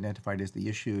what we identified as the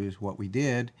issues, what we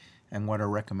did, and what our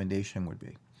recommendation would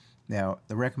be. Now,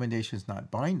 the recommendation is not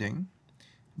binding,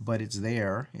 but it's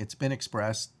there. It's been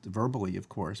expressed verbally, of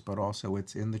course, but also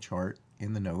it's in the chart,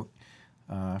 in the note,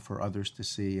 for others to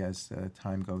see as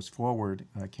time goes forward,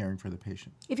 caring for the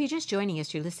patient. If you're just joining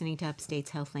us, you're listening to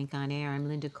Upstate's HealthLink on Air. I'm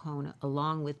Linda Cohn,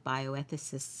 along with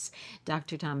bioethicists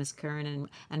Dr. Thomas Kern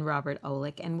and Robert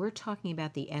Olick, and we're talking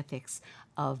about the ethics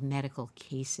of medical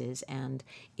cases and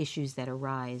issues that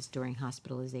arise during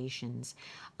hospitalizations.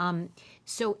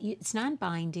 So it's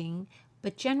non-binding,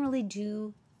 but generally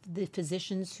do the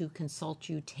physicians who consult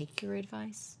you take your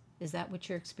advice? Is that what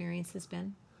your experience has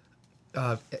been?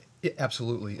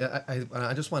 Absolutely.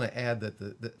 I just want to add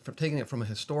that from taking it from a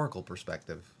historical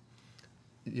perspective,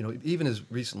 even as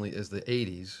recently as the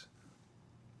 80s,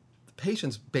 the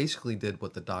patients basically did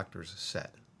what the doctors said,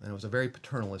 and it was a very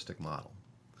paternalistic model.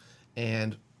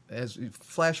 And as we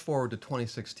flash forward to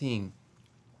 2016,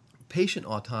 patient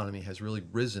autonomy has really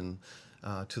risen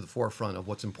to the forefront of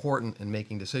what's important in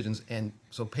making decisions, and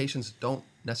so patients don't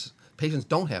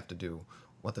have to do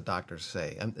what the doctors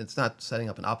say. And it's not setting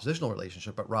up an oppositional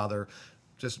relationship, but rather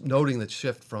just noting that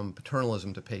shift from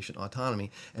paternalism to patient autonomy.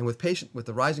 And with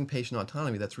the rising patient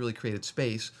autonomy, that's really created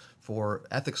space for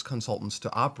ethics consultants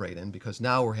to operate in, because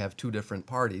now we have two different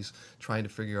parties trying to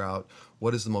figure out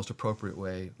what is the most appropriate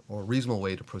way or reasonable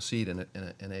way to proceed in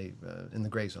the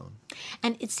gray zone.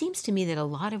 And it seems to me that a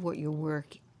lot of what your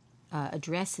work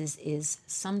addresses is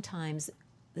sometimes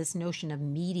this notion of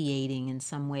mediating in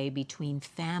some way between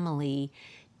family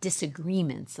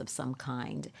disagreements of some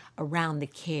kind around the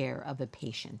care of a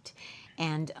patient.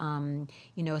 And,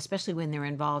 especially when they're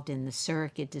involved in the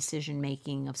surrogate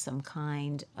decision-making of some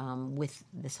kind, with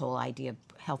this whole idea of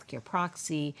healthcare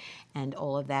proxy and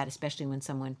all of that, especially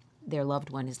when their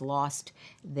loved one has lost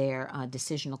their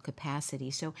decisional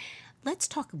capacity. So let's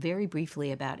talk very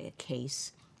briefly about a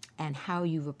case and how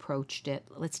you've approached it.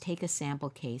 Let's take a sample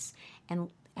case, and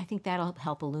I think that'll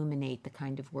help illuminate the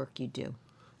kind of work you do.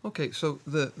 Okay, so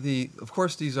of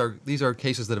course these are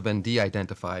cases that have been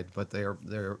de-identified, but they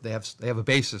have a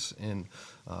basis in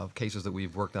cases that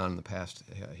we've worked on in the past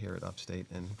here at Upstate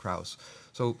and Krause.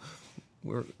 So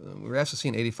we were asked to see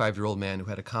an 85-year-old man who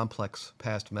had a complex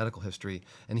past medical history,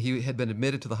 and he had been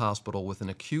admitted to the hospital with an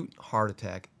acute heart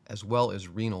attack as well as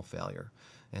renal failure.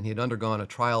 And he had undergone a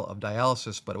trial of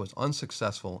dialysis, but it was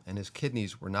unsuccessful, and his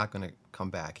kidneys were not going to come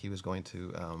back. He was going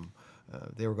to,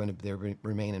 they were going to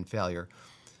remain in failure.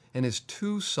 And his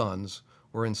two sons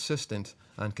were insistent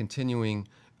on continuing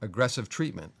aggressive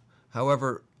treatment,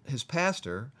 However, his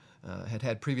pastor had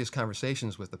had previous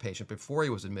conversations with the patient before he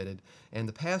was admitted, and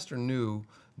the pastor knew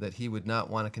that he would not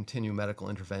want to continue medical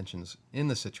interventions in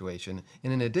the situation.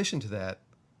 And in addition to that,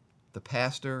 the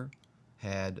pastor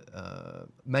had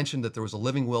mentioned that there was a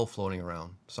living will floating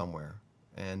around somewhere,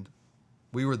 and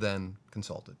we were then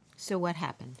consulted. So what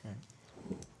happened? Okay.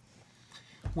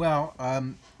 Well,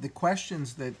 the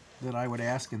questions that I would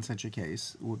ask in such a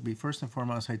case would be, first and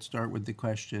foremost, I'd start with the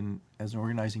question, as an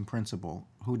organizing principle,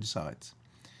 who decides?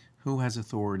 Who has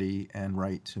authority and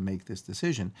right to make this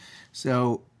decision?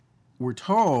 So we're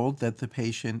told that the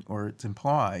patient, or it's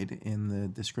implied in the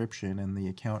description and the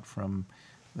account from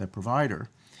the provider,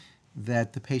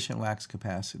 that the patient lacks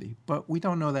capacity. But we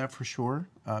don't know that for sure.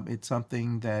 It's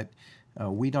something that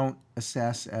we don't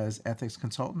assess as ethics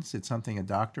consultants. It's something a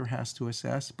doctor has to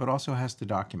assess, but also has to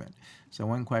document. So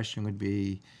one question would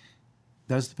be,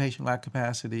 does the patient lack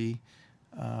capacity,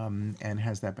 and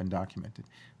has that been documented?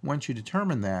 Once you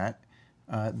determine that,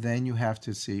 then you have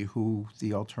to see who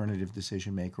the alternative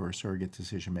decision maker or surrogate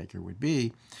decision maker would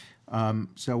be.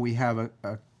 So we have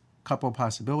a couple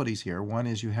possibilities here. One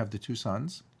is you have the two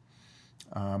sons,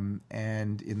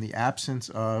 and in the absence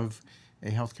of a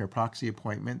healthcare proxy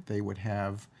appointment, they would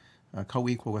have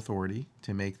co-equal authority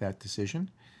to make that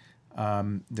decision.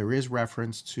 There is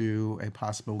reference to a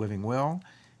possible living will,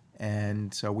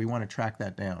 and so we want to track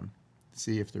that down,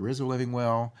 see if there is a living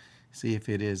will, see if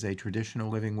it is a traditional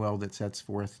living will that sets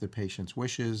forth the patient's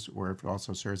wishes, or if it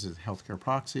also serves as a healthcare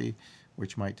proxy,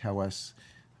 which might tell us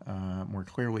more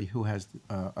clearly who has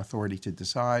authority to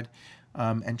decide.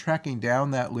 And tracking down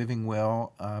that living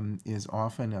will is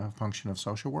often a function of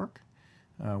social work,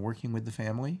 working with the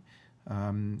family.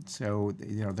 So,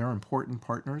 they're important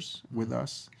partners with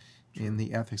us in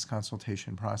the ethics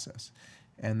consultation process.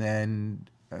 And then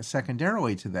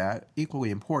secondarily to that, equally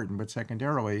important, but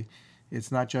secondarily, it's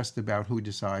not just about who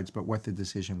decides, but what the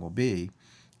decision will be.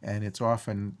 And it's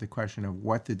often the question of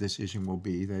what the decision will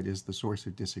be that is the source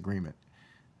of disagreement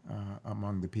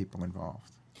among the people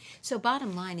involved. So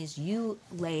bottom line is you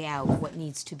lay out what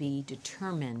needs to be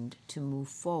determined to move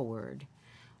forward,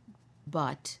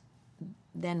 but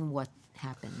then what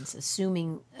happens?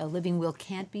 Assuming a living will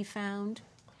can't be found?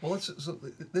 Well,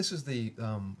 this is the,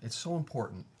 it's so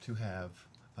important to have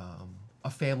a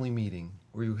family meeting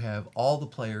where you have all the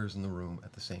players in the room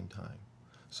at the same time,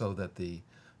 so that the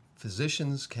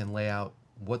physicians can lay out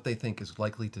what they think is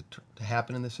likely to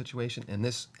happen in this situation. In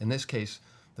this case,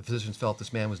 the physicians felt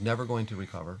this man was never going to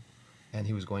recover, and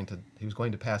he was going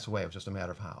to pass away. It was just a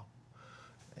matter of how.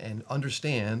 And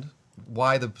understand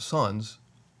why the sons,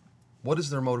 what is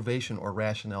their motivation or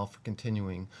rationale for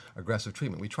continuing aggressive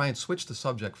treatment. We try and switch the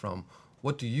subject from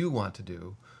what do you want to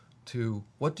do to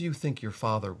what do you think your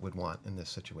father would want in this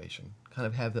situation. Kind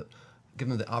of give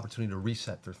them the opportunity to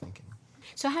reset their thinking.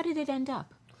 So how did it end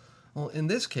up? Well, in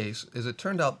this case, as it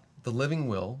turned out, the living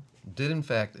will did in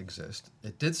fact exist.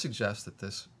 It did suggest that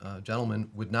this gentleman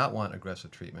would not want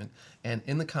aggressive treatment, and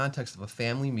in the context of a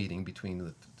family meeting between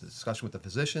the discussion with the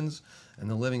physicians and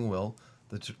the living will,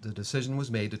 the decision was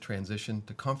made to transition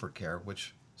to comfort care,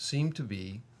 which seemed to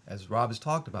be, as Rob has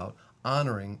talked about,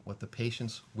 honoring what the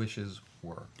patient's wishes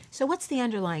were. So what's the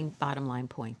underlying bottom line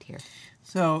point here?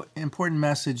 So an important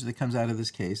message that comes out of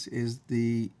this case is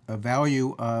the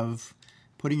value of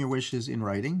putting your wishes in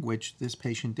writing, which this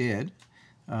patient did,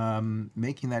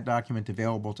 making that document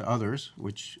available to others,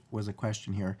 which was a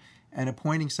question here, and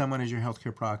appointing someone as your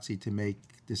healthcare proxy to make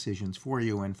decisions for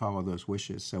you and follow those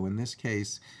wishes. So in this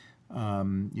case,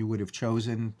 you would have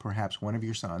chosen perhaps one of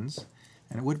your sons,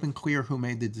 and it would have been clear who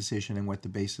made the decision and what the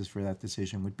basis for that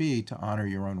decision would be to honor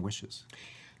your own wishes.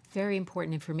 Very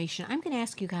important information. I'm going to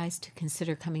ask you guys to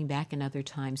consider coming back another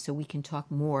time so we can talk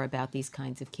more about these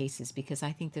kinds of cases, because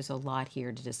I think there's a lot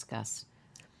here to discuss.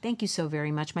 Thank you so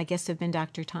very much. My guests have been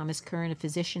Dr. Thomas Curran, a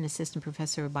physician, assistant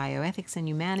professor of bioethics and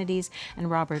humanities, and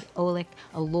Robert Olick,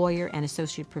 a lawyer and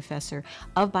associate professor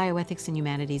of bioethics and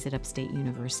humanities at Upstate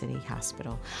University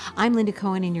Hospital. I'm Linda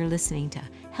Cohen, and you're listening to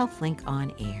HealthLink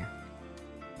on Air.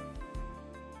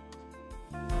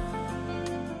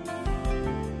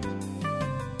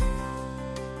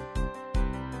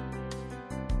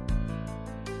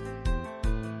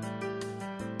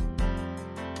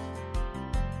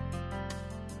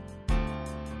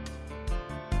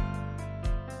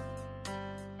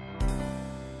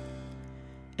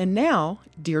 And now,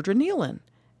 Deirdre Nealon,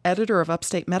 editor of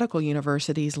Upstate Medical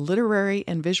University's literary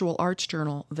and visual arts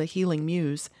journal, The Healing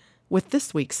Muse, with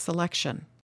this week's selection.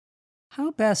 How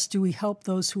best do we help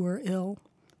those who are ill,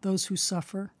 those who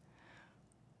suffer?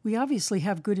 We obviously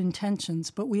have good intentions,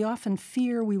 but we often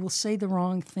fear we will say the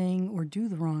wrong thing or do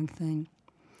the wrong thing.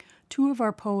 Two of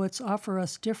our poets offer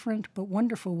us different but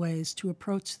wonderful ways to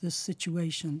approach this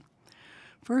situation.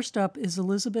 First up is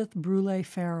Elizabeth Brule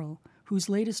Farrell, whose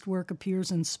latest work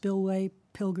appears in Spillway,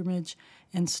 Pilgrimage,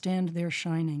 and Stand There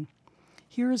Shining.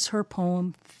 Here is her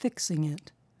poem, Fixing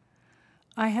It.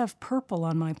 I have purple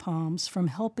on my palms from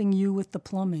helping you with the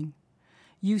plumbing.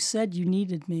 You said you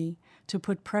needed me to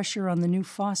put pressure on the new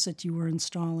faucet you were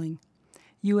installing.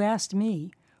 You asked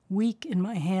me, weak in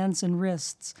my hands and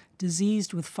wrists,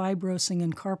 diseased with fibrosing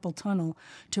and carpal tunnel,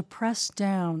 to press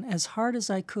down as hard as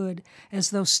I could, as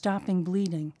though stopping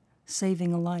bleeding,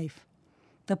 saving a life.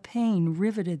 The pain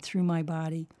riveted through my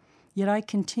body, yet I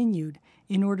continued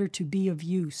in order to be of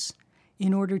use,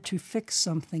 in order to fix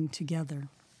something together.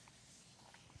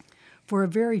 For a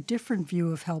very different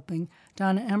view of helping,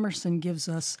 Donna Emerson gives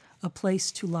us A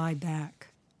Place to Lie Back.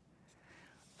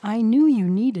 I knew you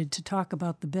needed to talk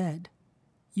about the bed.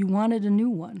 You wanted a new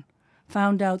one.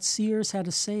 Found out Sears had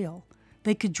a sale.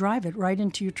 They could drive it right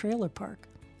into your trailer park.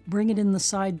 Bring it in the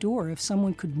side door if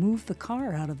someone could move the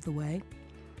car out of the way.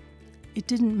 It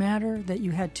didn't matter that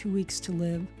you had 2 weeks to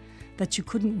live, that you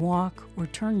couldn't walk or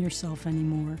turn yourself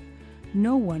anymore.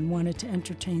 No one wanted to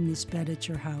entertain this bed at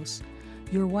your house.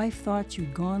 Your wife thought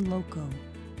you'd gone loco.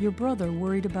 Your brother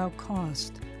worried about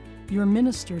cost. Your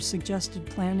minister suggested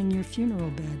planning your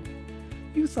funeral bed.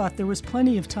 You thought there was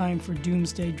plenty of time for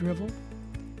doomsday drivel.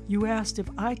 You asked if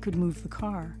I could move the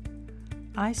car.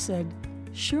 I said,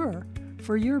 sure,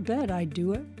 for your bed I'd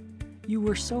do it. You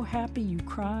were so happy you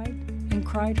cried and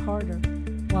cried harder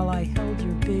while I held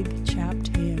your big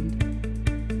chapped hand.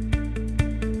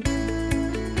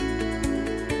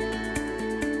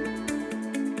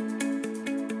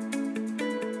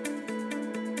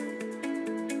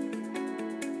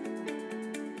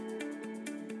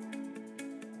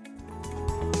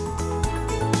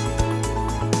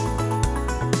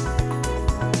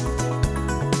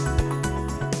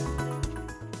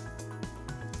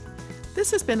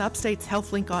 This has been Upstate's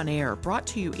HealthLink on Air, brought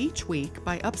to you each week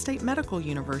by Upstate Medical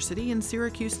University in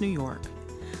Syracuse, New York.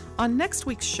 On next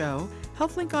week's show,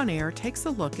 HealthLink on Air takes a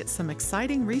look at some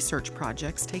exciting research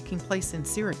projects taking place in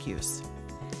Syracuse.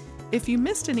 If you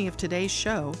missed any of today's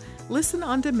show, listen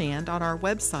on demand on our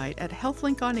website at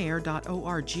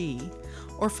healthlinkonair.org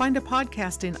or find a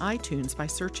podcast in iTunes by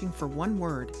searching for one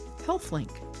word,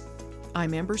 HealthLink.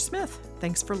 I'm Amber Smith.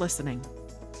 Thanks for listening.